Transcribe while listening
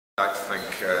I'd like to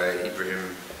thank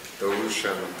Ibrahim Daouche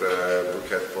and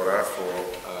Buket Bora for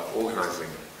organising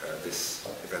this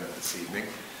event this evening.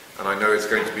 And I know it's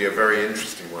going to be a very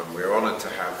interesting one. We're honoured to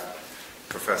have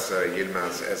Professor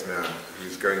Yilmaz Esmer,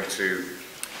 who's going to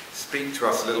speak to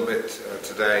us a little bit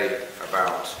today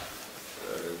about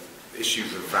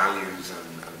issues of values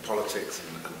and politics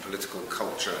and political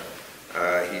culture.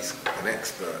 He's an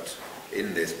expert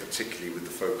in this, particularly with the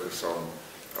focus on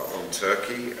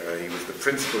Turkey. He was the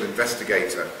principal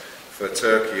investigator for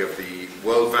Turkey of the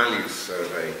World Values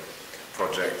Survey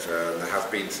project that has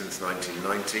been since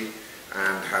 1990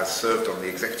 and has served on the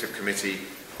executive committee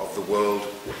of the World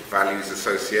Values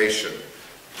Association.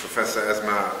 Professor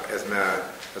Esmer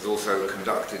has also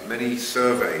conducted many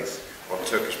surveys on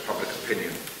Turkish public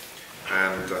opinion,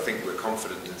 and I think we're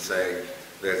confident in saying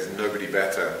there's nobody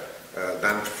better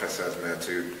than Professor Esmer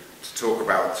to talk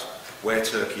about where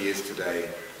Turkey is today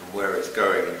and where it's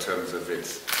going in terms of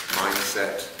its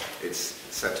mindset, its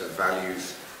set of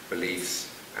values, beliefs,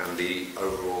 and the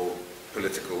overall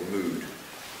political mood.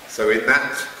 So in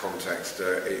that context,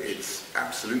 it's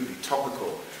absolutely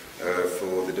topical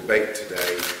for the debate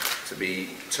today to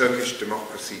be Turkish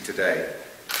democracy today.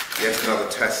 Yet another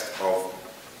test of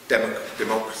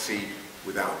democracy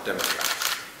without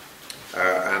democrats.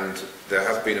 And there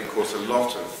has been, of course, a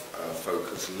lot of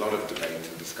focus, a lot of debate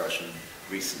and discussion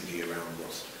recently around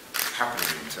what's happening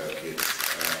in Turkey.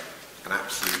 It's an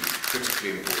absolutely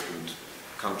critically important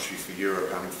country for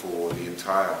Europe and for the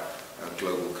entire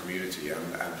global community,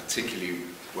 and particularly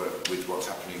with what's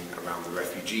happening around the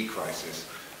refugee crisis.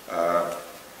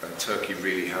 Turkey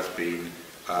really has been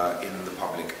in the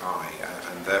public eye,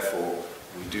 and therefore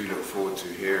we do look forward to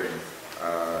hearing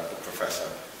the Professor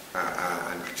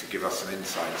and to give us some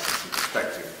insights and some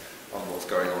perspective on what's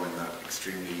going on in that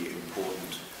extremely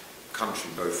important country,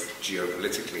 both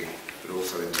geopolitically, but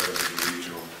also in terms of the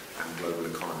regional and global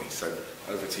economy. So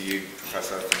over to you,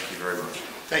 Professor. Thank you very much.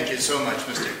 Thank you so much,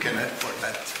 Mr. Kenneth, for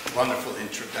that wonderful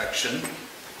introduction.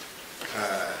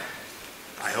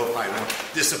 I hope I won't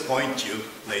disappoint you,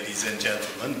 ladies and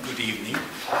gentlemen. Good evening.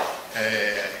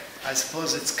 I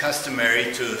suppose it's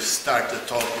customary to start the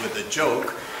talk with a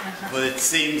joke, but it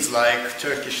seems like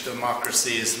Turkish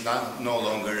democracy is no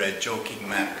longer a joking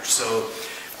matter, so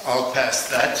I'll pass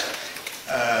that.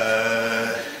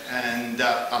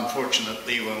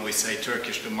 Unfortunately, when we say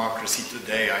Turkish democracy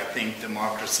today, I think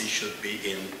democracy should be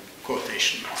in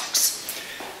quotation marks.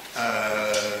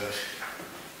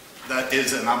 That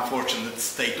is an unfortunate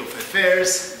state of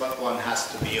affairs, but one has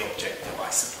to be objective, I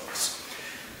suppose.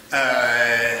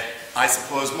 I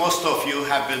suppose most of you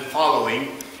have been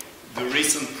following the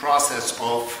recent process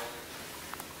of,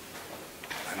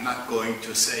 I'm not going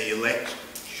to say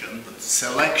election, but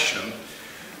selection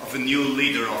of a new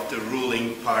leader of the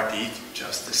ruling party,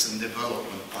 Justice and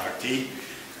Development Party.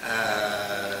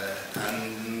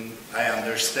 And I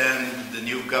understand the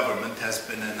new government has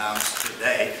been announced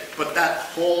today, but that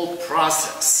whole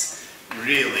process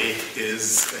really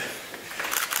is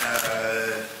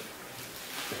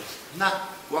not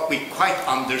what we quite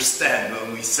understand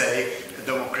when we say a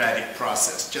democratic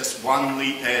process. Just one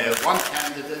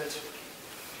candidate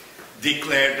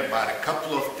declared about a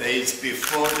couple of days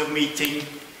before the meeting,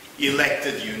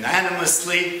 elected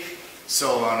unanimously,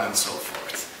 so on and so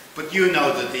forth. But you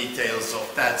know the details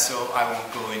of that, so I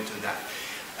won't go into that.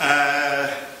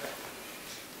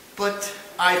 But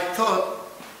I thought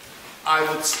I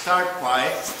would start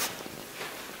by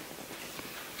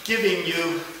giving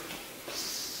you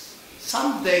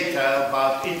some data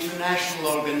about international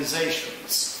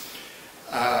organizations,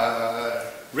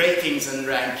 ratings and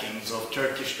rankings of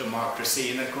Turkish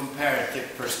democracy in a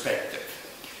comparative perspective.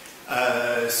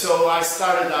 So I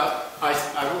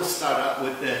will start out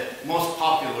with the most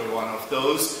popular one of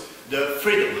those, the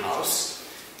Freedom House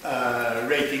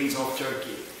ratings of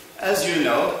Turkey. As you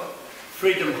know,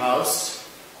 Freedom House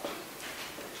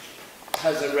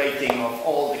has a rating of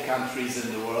all the countries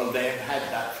in the world. They have had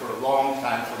that for a long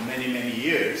time, for many, many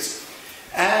years.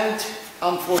 And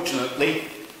unfortunately,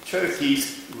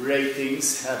 Turkey's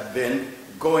ratings have been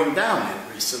going down in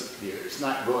recent years.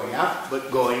 Not going up, but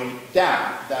going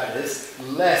down. That is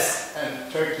less,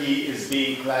 and Turkey is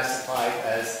being classified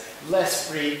as less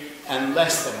free and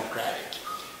less democratic.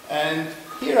 And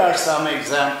here are some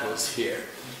examples here.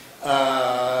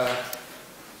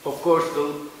 Of course,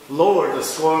 the lower the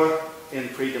score in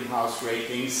Freedom House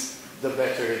ratings, the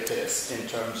better it is in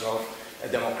terms of a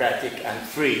democratic and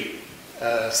free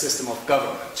system of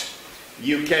government.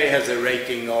 UK has a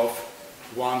rating of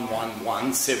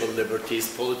 111, civil liberties,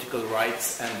 political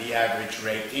rights, and the average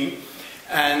rating.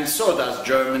 And so does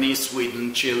Germany,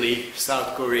 Sweden, Chile,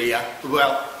 South Korea.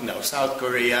 Well, no, South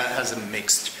Korea has a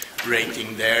mixed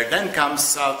rating there. Then comes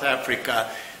South Africa,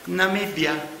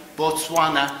 Namibia,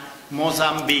 Botswana,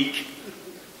 Mozambique,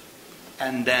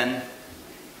 and then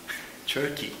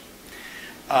Turkey.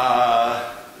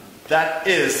 That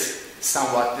is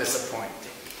somewhat disappointing.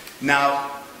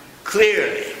 Now,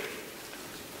 clearly,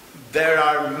 there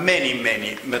are many,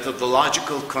 many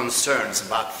methodological concerns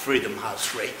about Freedom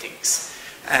House ratings.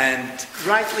 And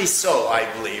rightly so, I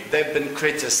believe. They've been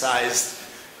criticized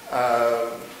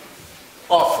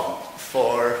often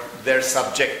for their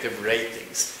subjective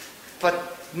ratings. But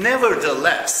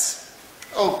nevertheless,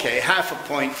 okay, half a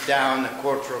point down, a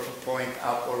quarter of a point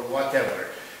up, or whatever.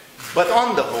 But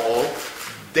on the whole,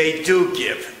 they do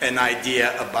give an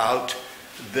idea about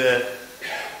the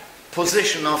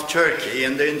position of Turkey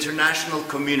in the international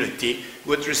community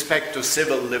with respect to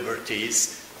civil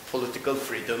liberties, political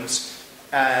freedoms,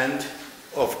 and,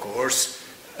 of course,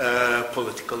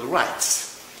 political rights.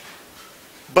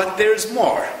 But there's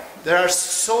more. There are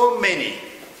so many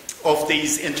of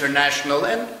these international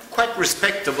and quite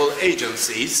respectable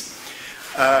agencies.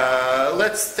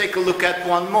 Let's take a look at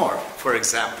one more, for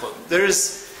example.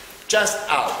 There's just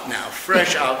out now,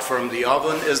 fresh out from the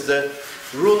oven, is the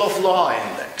Rule of Law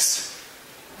Index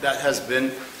that has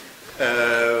been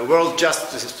World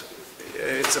Justice.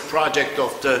 It's a project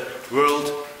of the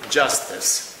World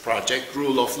Justice Project,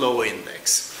 Rule of Law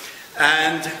Index.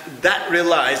 And that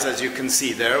relies, as you can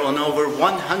see there, on over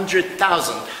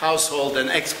 100,000 household and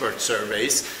expert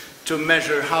surveys to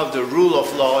measure how the rule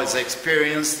of law is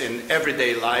experienced in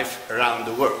everyday life around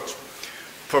the world.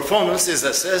 Performance is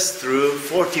assessed through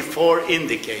 44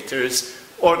 indicators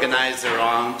organized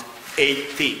around 8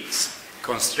 themes: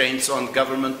 constraints on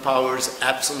government powers,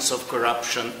 absence of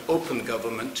corruption, open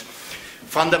government,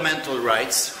 fundamental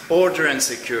rights, order and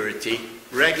security,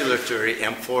 regulatory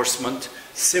enforcement,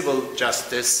 civil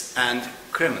justice, and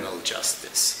criminal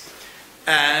justice.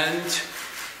 And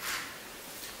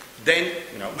then,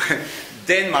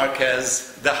 Denmark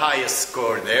has the highest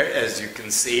score there, as you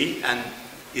can see, and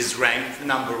is ranked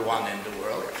 #1 in the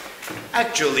world.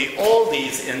 Actually, all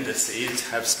these indices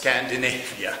have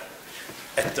Scandinavia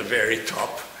at the very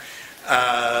top.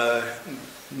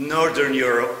 Northern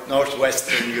Europe,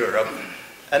 Northwestern Europe,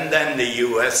 and then the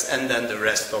US, and then the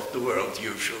rest of the world,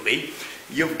 usually.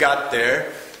 You've got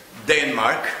there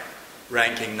Denmark,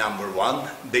 ranking #1,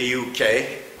 the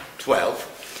UK, 12,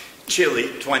 Chile,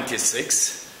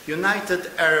 26,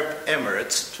 United Arab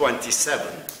Emirates,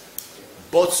 27,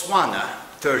 Botswana,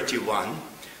 31,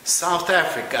 South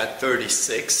Africa,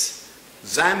 36,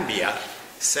 Zambia,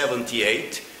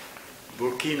 78,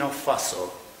 Burkina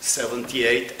Faso,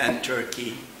 78, and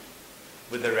Turkey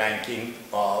with a ranking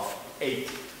of 80.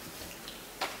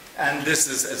 And this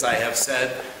is, as I have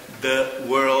said, the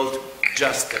World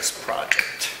Justice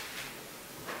Project.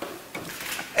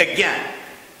 Again,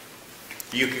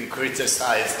 you can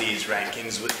criticize these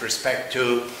rankings with respect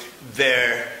to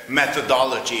their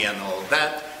methodology and all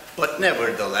that, but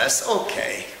nevertheless,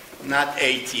 okay, not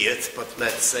 80th, but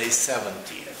let's say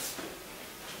 70th,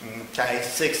 okay,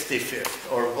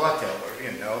 65th, or whatever,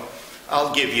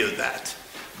 I'll give you that.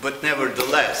 But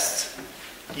nevertheless,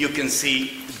 you can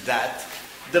see that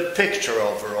the picture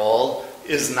overall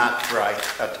is not bright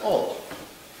at all.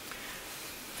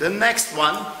 The next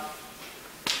one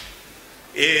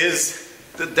is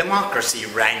the Democracy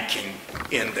Ranking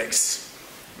Index,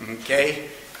 okay?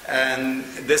 And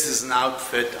this is an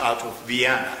outfit out of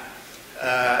Vienna.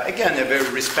 Again, a very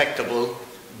respectable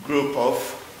group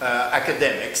of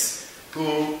academics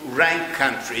who rank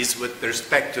countries with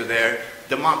respect to their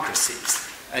democracies.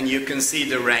 And you can see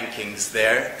the rankings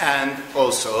there, and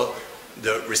also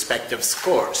the respective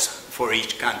scores for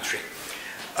each country.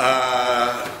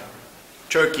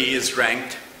 Turkey is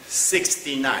ranked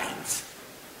 69th,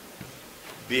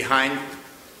 behind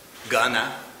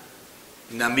Ghana,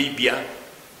 Namibia,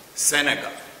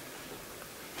 Senegal.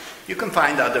 You can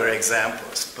find other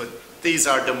examples, but these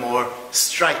are the more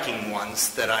striking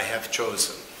ones that I have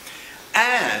chosen.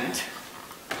 And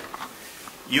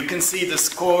you can see the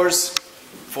scores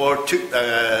for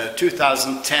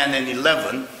 2010 and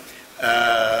 11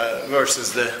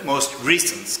 versus the most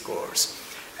recent scores.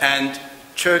 And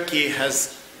Turkey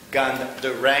has gone,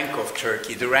 the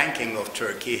ranking of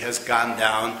Turkey has gone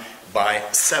down by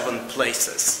 7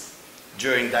 places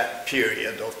during that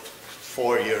period of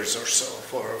 4 years or so,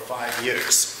 4 or 5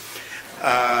 years.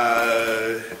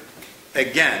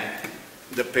 Again,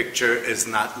 the picture is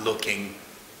not looking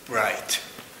bright.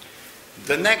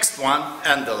 The next one,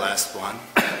 and the last one,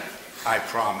 I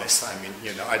promise, I mean,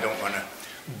 I don't want to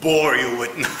bore you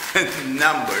with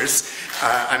numbers.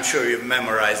 I'm sure you've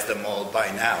memorized them all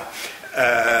by now.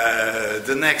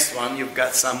 The next one, you've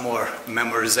got some more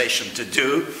memorization to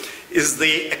do, is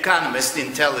the Economist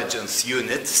Intelligence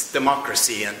Unit's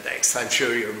Democracy Index. I'm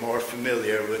sure you're more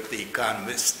familiar with the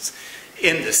Economist's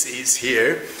indices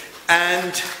here.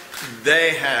 And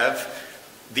they have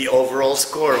the overall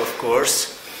score, of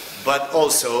course, but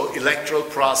also electoral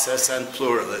process and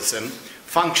pluralism,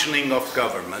 functioning of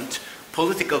government,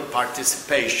 political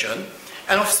participation,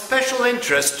 and of special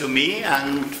interest to me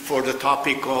and for the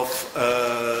topic of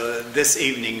this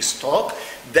evening's talk,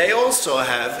 they also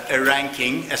have a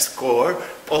ranking, a score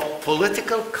of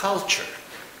political culture.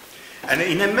 And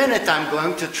in a minute I'm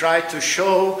going to try to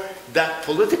show that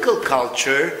political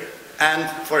culture and,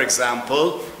 for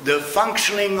example, the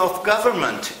functioning of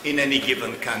government in any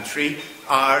given country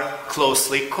are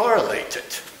closely correlated.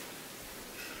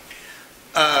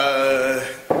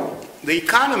 The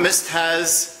Economist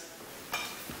has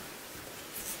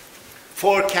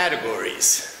 4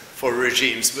 categories for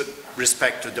regimes with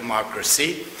respect to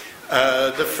democracy.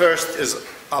 The first is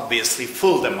obviously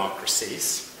full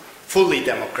democracies, fully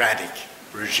democratic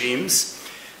regimes.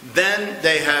 Then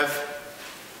they have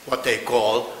what they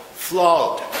call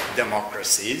flawed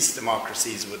democracies,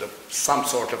 democracies with some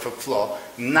sort of a flaw,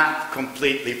 not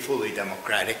completely fully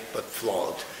democratic, but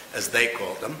flawed, as they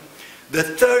call them. The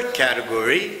third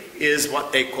category is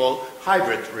what they call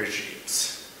hybrid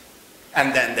regimes.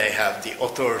 And then they have the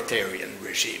authoritarian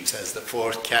regimes as the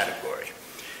fourth category.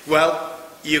 Well,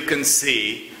 you can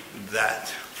see that,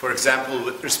 for example,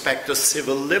 with respect to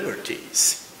civil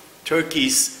liberties,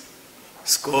 Turkey's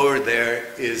score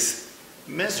there is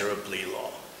miserably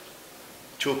low,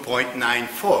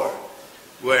 2.94,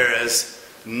 whereas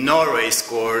Norway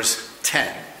scores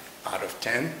 10 out of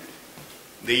 10.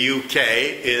 The UK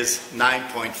is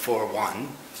 9.41,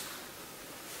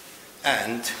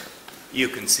 and you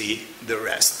can see the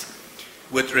rest.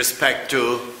 With respect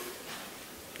to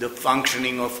the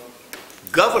functioning of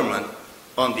government,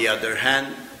 on the other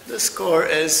hand, the score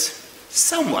is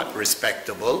somewhat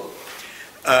respectable.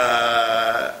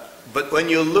 But when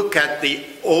you look at the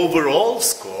overall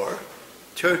score,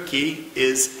 Turkey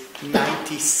is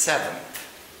 97th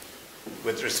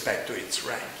with respect to its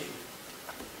ranking.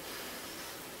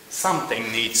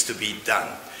 Something needs to be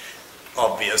done,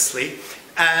 obviously.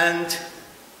 And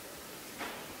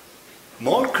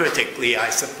more critically, I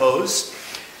suppose,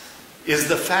 is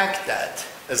the fact that,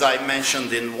 as I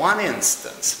mentioned in one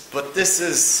instance, but this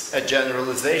is a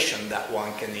generalization that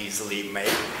one can easily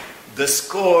make, the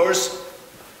scores,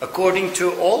 according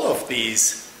to all of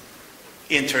these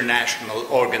international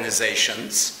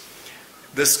organizations,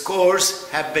 the scores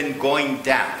have been going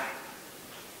down.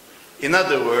 In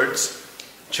other words,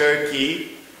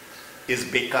 Turkey is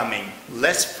becoming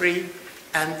less free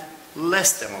and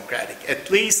less democratic. At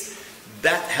least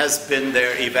that has been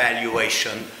their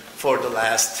evaluation for the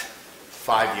last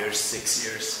 5 years, 6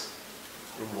 years,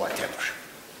 whatever.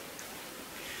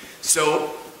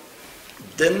 So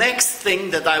the next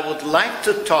thing that I would like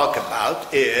to talk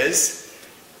about is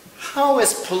how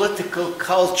is political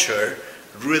culture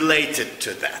related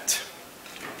to that?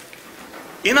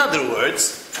 In other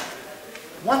words,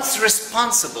 what's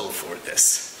responsible for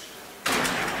this?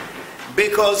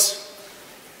 Because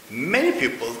many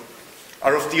people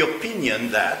are of the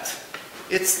opinion that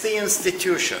it's the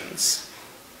institutions,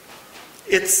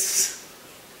 it's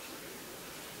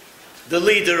the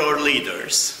leader or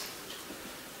leaders,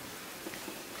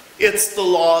 it's the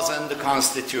laws and the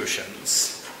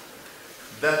constitutions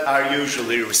that are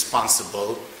usually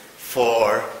responsible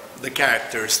for the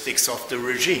characteristics of the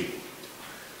regime.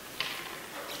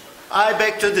 I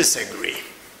beg to disagree.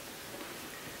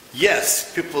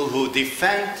 Yes, people who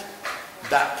defend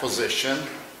that position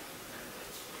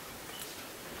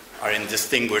are in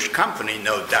distinguished company,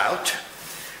 no doubt.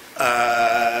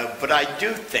 But I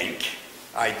do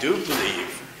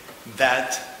believe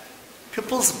that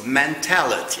people's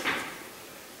mentality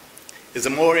is a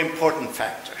more important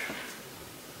factor.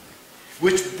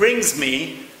 Which brings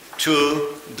me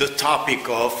to the topic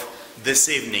of this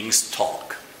evening's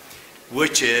talk,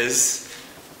 which is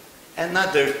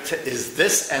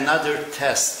this another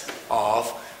test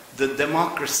of the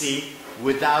democracy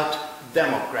without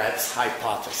Democrats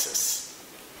hypothesis?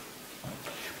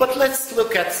 But let's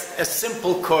look at a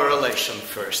simple correlation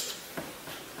first.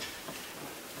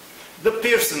 The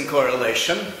Pearson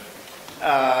correlation,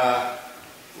 should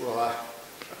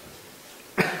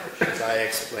I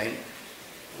explain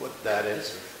what that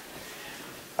is?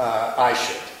 I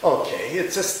should. Okay,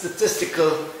 it's a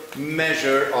statistical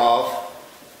measure of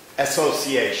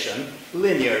association,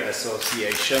 linear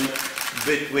association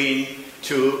between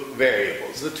two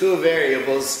variables. The two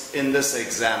variables in this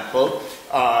example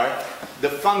are the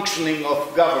functioning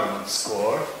of government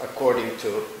score, according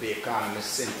to the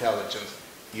Economist's Intelligence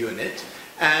Unit,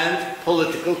 and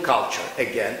political culture,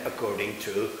 again, according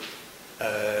to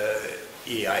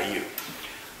EIU.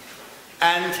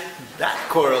 And that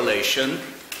correlation,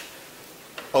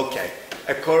 okay,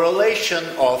 a correlation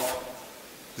of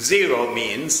 0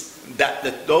 means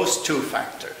that those two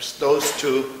factors, those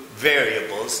two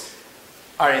variables,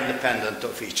 are independent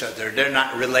of each other. They're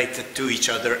not related to each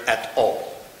other at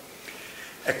all.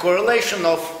 A correlation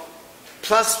of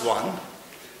 +1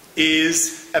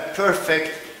 is a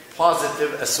perfect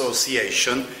positive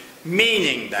association,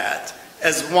 meaning that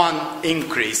as one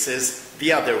increases,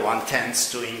 the other one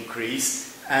tends to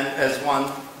increase, and as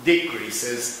one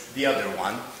decreases, the other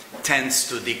one tends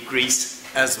to decrease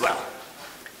as well.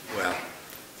 Well,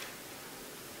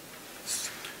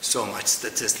 so much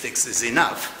statistics is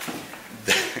enough.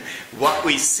 What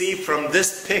we see from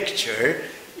this picture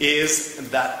is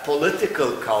that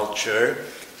political culture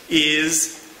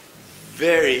is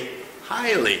very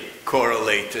highly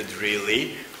correlated,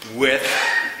 really, with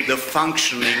the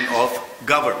functioning of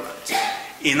government.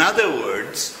 In other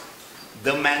words,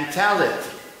 the mentality,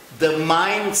 the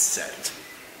mindset,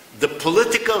 the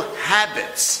political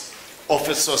habits of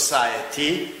a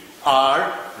society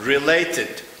are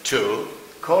related to,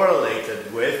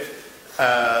 correlated with,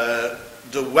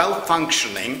 the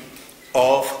well-functioning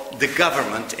of the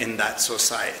government in that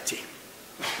society.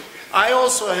 I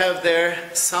also have there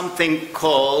something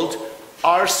called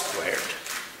R squared,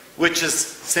 which is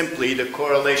simply the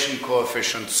correlation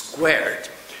coefficient squared.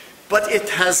 But it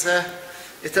has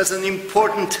an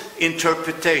important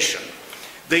interpretation.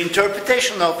 The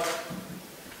interpretation of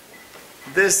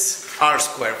this R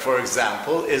squared, for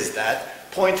example, is that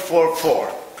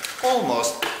 0.44,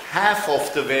 almost half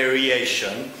of the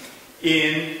variation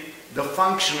in the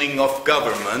functioning of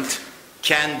government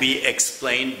can be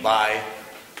explained by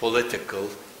political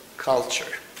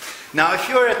culture. Now, if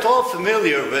you're at all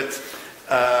familiar with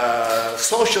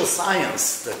social science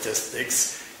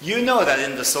statistics, you know that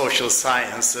in the social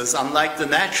sciences, unlike the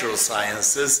natural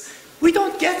sciences, we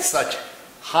don't get such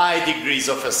high degrees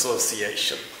of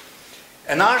association.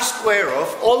 An R square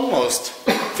of almost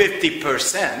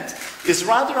 50% is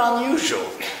rather unusual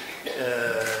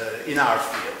in our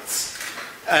fields.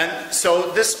 And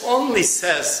so this only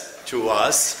says to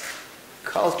us,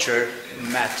 culture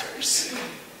matters.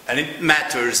 And it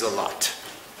matters a lot.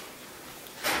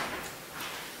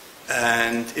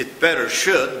 And it better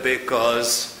should,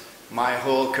 because my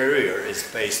whole career is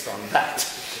based on that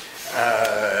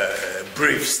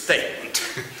brief statement.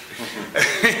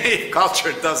 If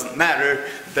culture doesn't matter,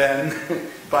 then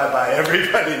bye-bye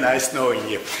everybody, nice knowing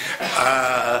you.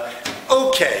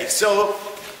 Okay, so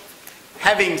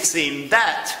having seen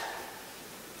that,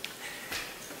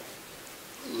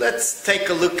 let's take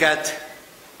a look at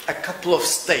a couple of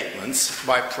statements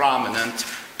by prominent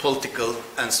political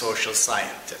and social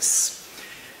scientists.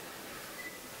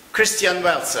 Christian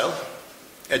Welzel,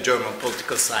 a German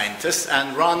political scientist,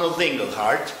 and Ronald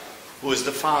Inglehart, who is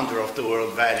the founder of the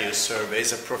World Values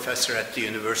Surveys, a professor at the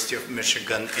University of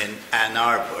Michigan in Ann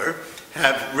Arbor,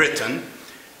 have written,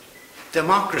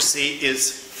 democracy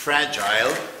is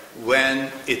fragile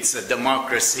when it's a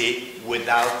democracy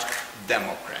without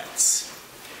Democrats.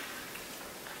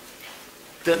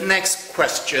 The next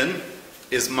question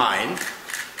is mine.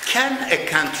 Can a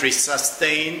country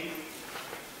sustain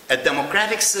a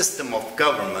democratic system of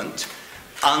government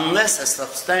unless a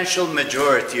substantial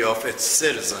majority of its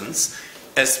citizens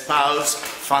espouse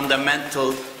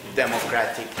fundamental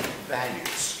democratic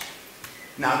values?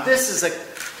 Now, this is a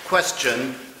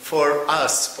question for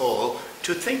us all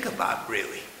to think about,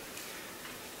 really.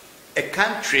 A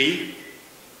country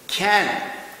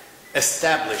can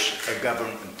establish a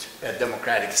government, a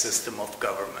democratic system of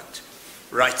government,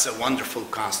 writes a wonderful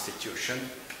constitution,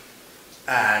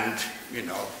 and, you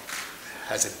know,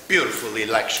 has a beautiful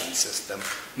election system,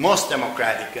 most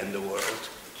democratic in the world.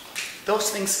 Those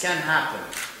things can happen.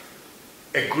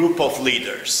 A group of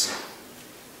leaders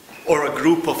or a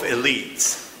group of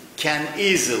elites can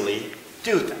easily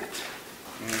do that,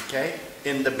 okay,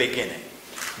 in the beginning.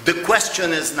 The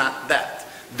question is not that.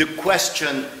 The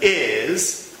question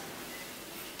is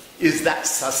that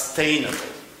sustainable?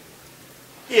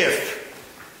 If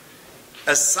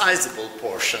a sizable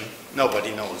portion,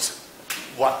 nobody knows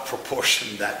what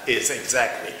proportion that is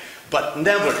exactly, but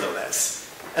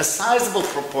nevertheless, a sizable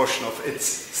proportion of its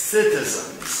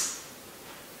citizens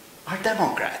are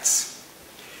Democrats,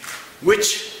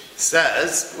 which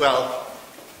says, well,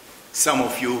 some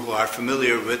of you who are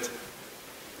familiar with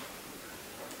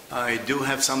I do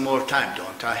have some more time,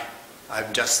 don't I?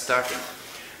 I'm just starting.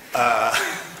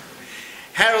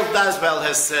 Harold Laswell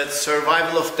has said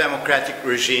survival of democratic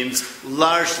regimes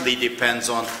largely depends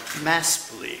on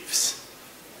mass beliefs.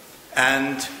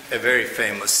 And a very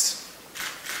famous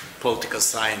political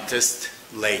scientist,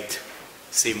 late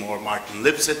Seymour Martin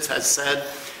Lipset, has said,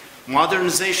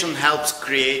 modernization helps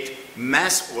create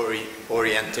mass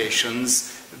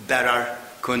orientations that are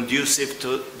conducive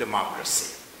to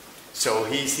democracy. So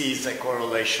he sees a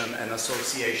correlation and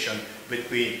association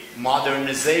between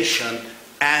modernization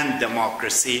and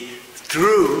democracy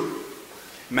through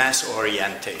mass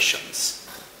orientations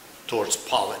towards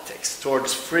politics,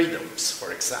 towards freedoms,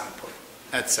 for example,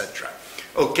 etc.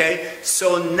 Okay,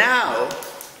 so now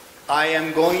I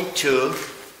am going to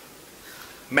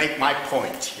make my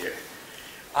point here.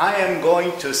 I am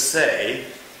going to say,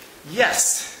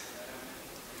 yes,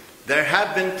 there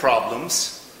have been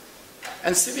problems,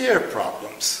 and severe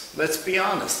problems, let's be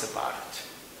honest about it,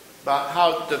 about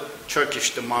how the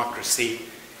Turkish democracy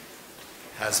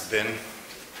has been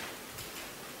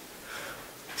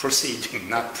proceeding,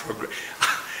 not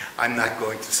I'm not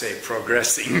going to say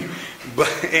progressing,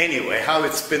 but anyway, how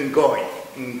it's been going,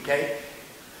 okay?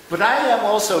 But I am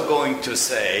also going to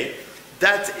say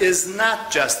that is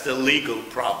not just a legal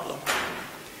problem.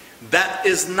 That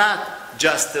is not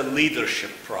just a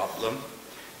leadership problem,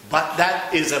 but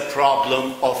that is a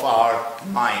problem of our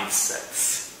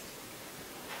mindsets.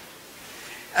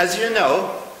 As you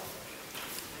know,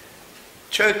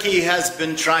 Turkey has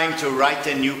been trying to write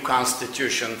a new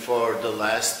constitution for the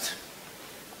last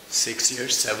 6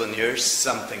 years, 7 years,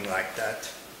 something like that.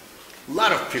 A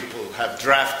lot of people have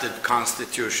drafted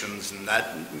constitutions, and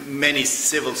that many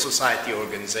civil society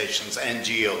organizations,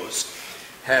 NGOs,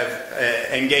 have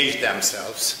engaged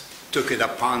themselves, took it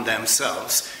upon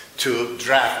themselves to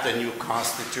draft a new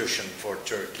constitution for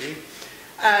Turkey.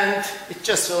 And it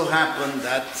just so happened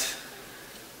that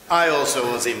I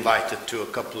also was invited to a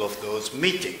couple of those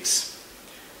meetings.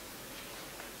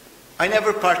 I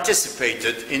never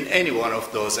participated in any one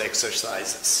of those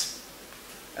exercises.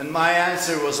 And my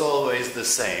answer was always the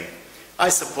same. I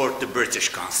support the British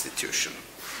Constitution.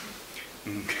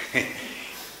 Okay.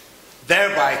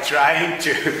 Thereby trying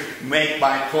to make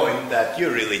my point that you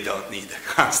really don't need a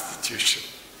constitution.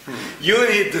 You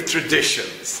need the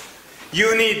traditions.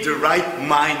 You need the right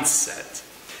mindset.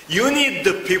 You need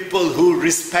the people who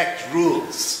respect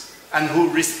rules and who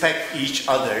respect each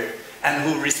other and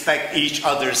who respect each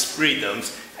other's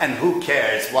freedoms and who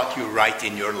cares what you write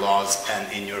in your laws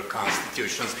and in your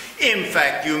constitutions. In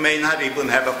fact, you may not even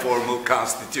have a formal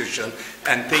constitution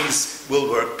and things will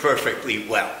work perfectly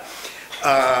well.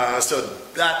 So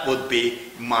that would be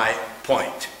my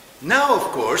point. Now,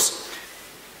 of course,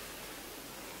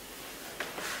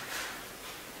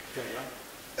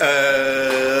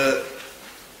 the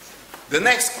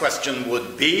next question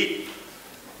would be,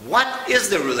 what is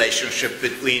the relationship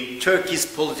between Turkey's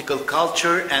political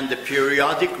culture and the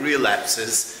periodic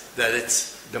relapses that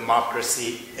its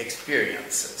democracy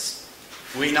experiences?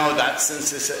 We know that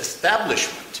since its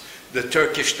establishment, the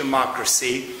Turkish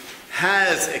democracy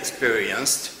has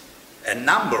experienced a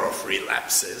number of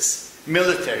relapses,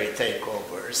 military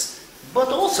takeovers, but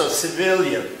also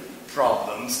civilian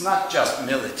problems, not just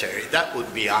military. That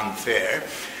would be unfair.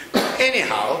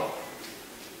 Anyhow,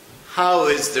 how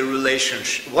is the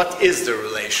relationship, what is the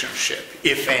relationship,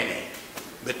 if any,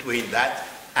 between that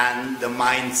and the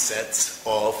mindsets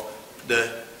of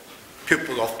the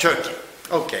people of Turkey?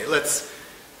 Okay, let's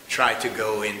try to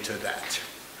go into that.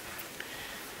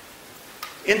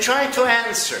 In trying to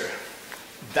answer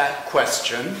that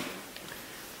question,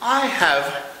 I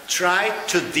have tried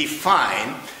to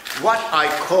define what I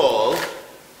call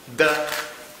the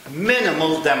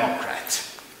minimal Democrat.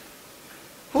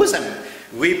 Who's a...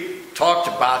 We talked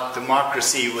about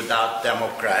democracy without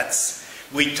Democrats.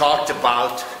 We talked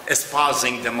about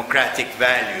espousing democratic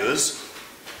values,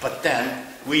 but then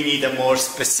we need a more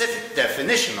specific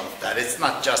definition of that. It's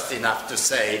not just enough to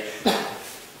say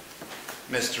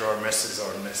Mr. or Mrs.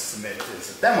 or Ms. Smith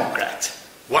is a Democrat.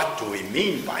 What do we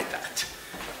mean by that?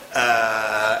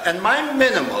 And my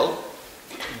minimal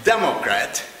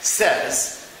Democrat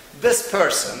says this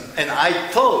person, and I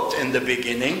thought in the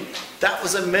beginning that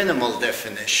was a minimal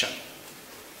definition.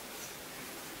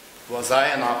 Was I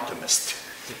an optimist?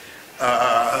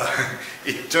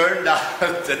 It turned out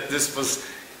that this was,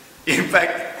 in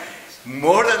fact,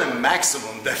 more than a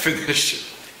maximum definition.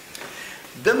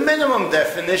 The minimum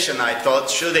definition, I thought,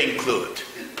 should include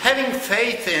having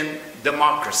faith in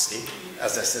democracy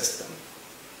as a system,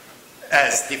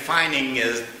 as defining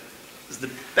as the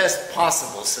best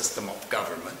possible system of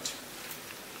government.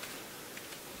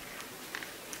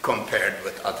 compared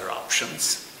with other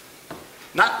options.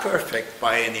 Not perfect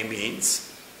by any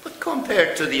means, but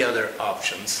compared to the other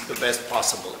options, the best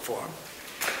possible form.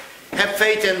 Have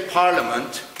faith in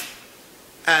Parliament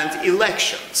and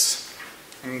elections,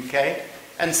 okay?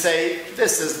 And say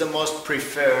this is the most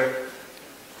preferred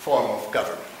form of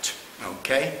government,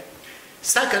 okay?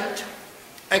 Second,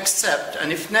 accept,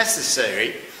 and if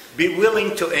necessary, be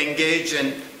willing to engage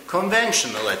in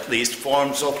conventional, at least,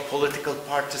 forms of political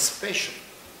participation,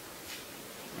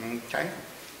 okay?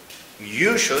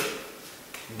 You should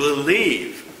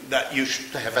believe that you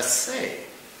should have a say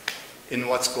in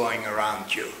what's going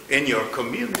around you, in your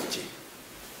community,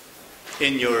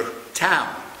 in your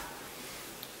town,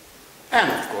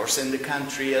 and of course in the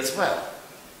country as well.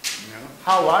 You know,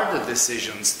 how are the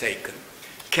decisions taken?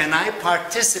 Can I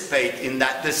participate in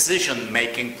that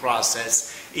decision-making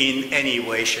process in any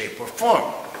way, shape, or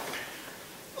form?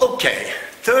 Okay,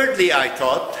 thirdly, I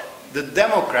thought the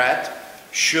Democrat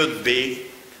should be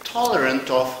tolerant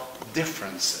of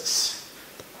differences,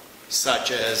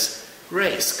 such as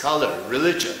race, color,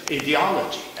 religion,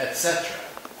 ideology, etc.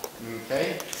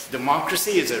 Okay?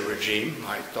 Democracy is a regime,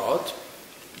 I thought,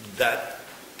 that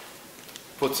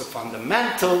puts a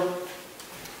fundamental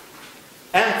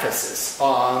emphasis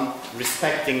on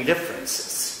respecting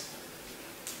differences.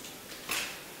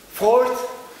 Fourth,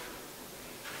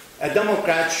 a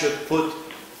Democrat should put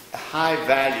a high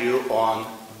value on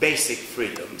basic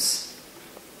freedoms.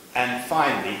 And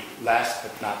finally, last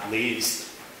but not least,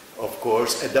 of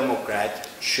course, a Democrat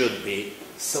should be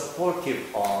supportive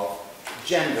of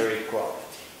gender equality.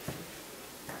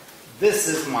 This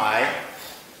is my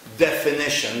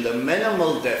definition, the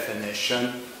minimal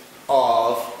definition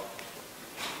of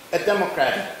a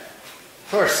democratic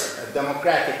person, a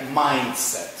democratic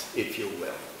mindset, if you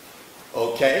will.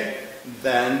 Okay?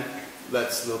 Then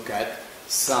let's look at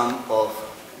some of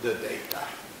the data.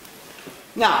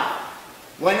 Now,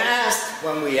 when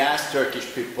we asked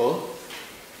Turkish people,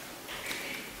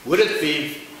 would it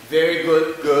be very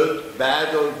good, good,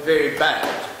 bad, or very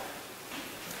bad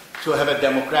to have a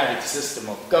democratic system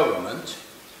of government,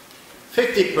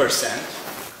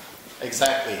 50%,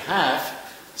 exactly half,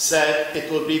 said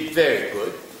it would be very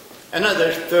good.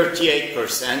 Another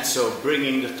 38%, so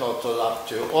bringing the total up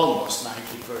to almost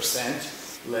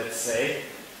 90%, let's say,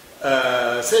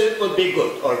 said it would be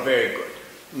good or very good.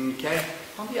 Okay?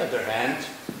 On the other hand,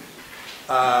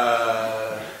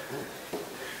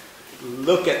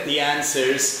 look at the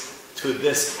answers to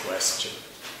this question,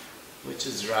 which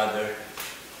is rather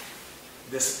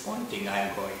disappointing,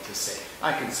 I'm going to say.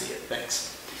 I can see it,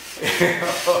 thanks.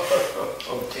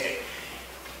 Okay.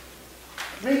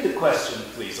 Read the question,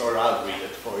 please, or I'll read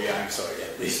it for you. I'm sorry,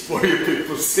 at least for you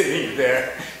people sitting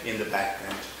there in the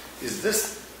background. Is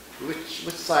this,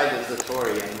 which side is the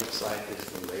Tory and which side is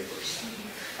the Labour side?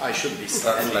 I should be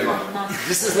standing on.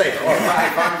 This is Labour. Oh,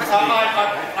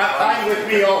 I'm with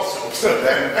me also. So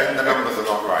then the numbers are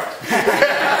not right.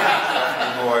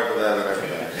 More over there than over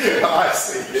there. I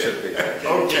see. It should be.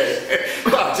 Okay.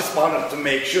 Well, I just wanted to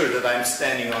make sure that I'm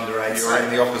standing on the right side. You're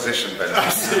in the opposition bench. I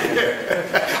see.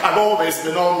 I've always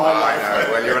been all my life. I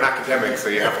know. Well, you're an academic, so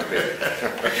you have to be.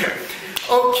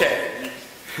 Okay.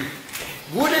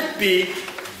 Would it be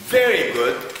very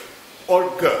good or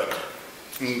good,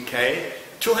 okay,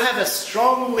 to have a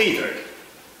strong leader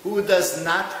who does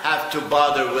not have to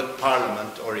bother with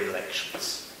parliament or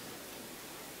elections?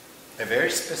 A very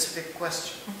specific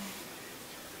question.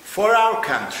 For our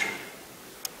country,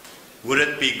 would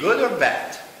it be good or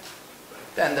bad?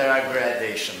 Then there are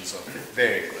gradations of it.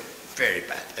 Very good, very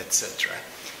bad, etc.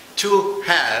 To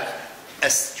have a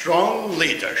strong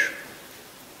leader.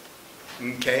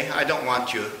 Okay, I don't want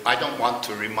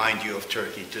to remind you of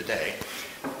Turkey today.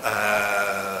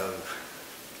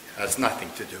 Has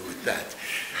nothing to do with that.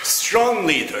 Strong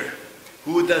leader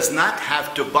who does not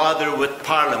have to bother with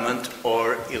parliament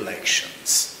or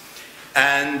elections.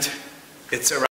 And it's around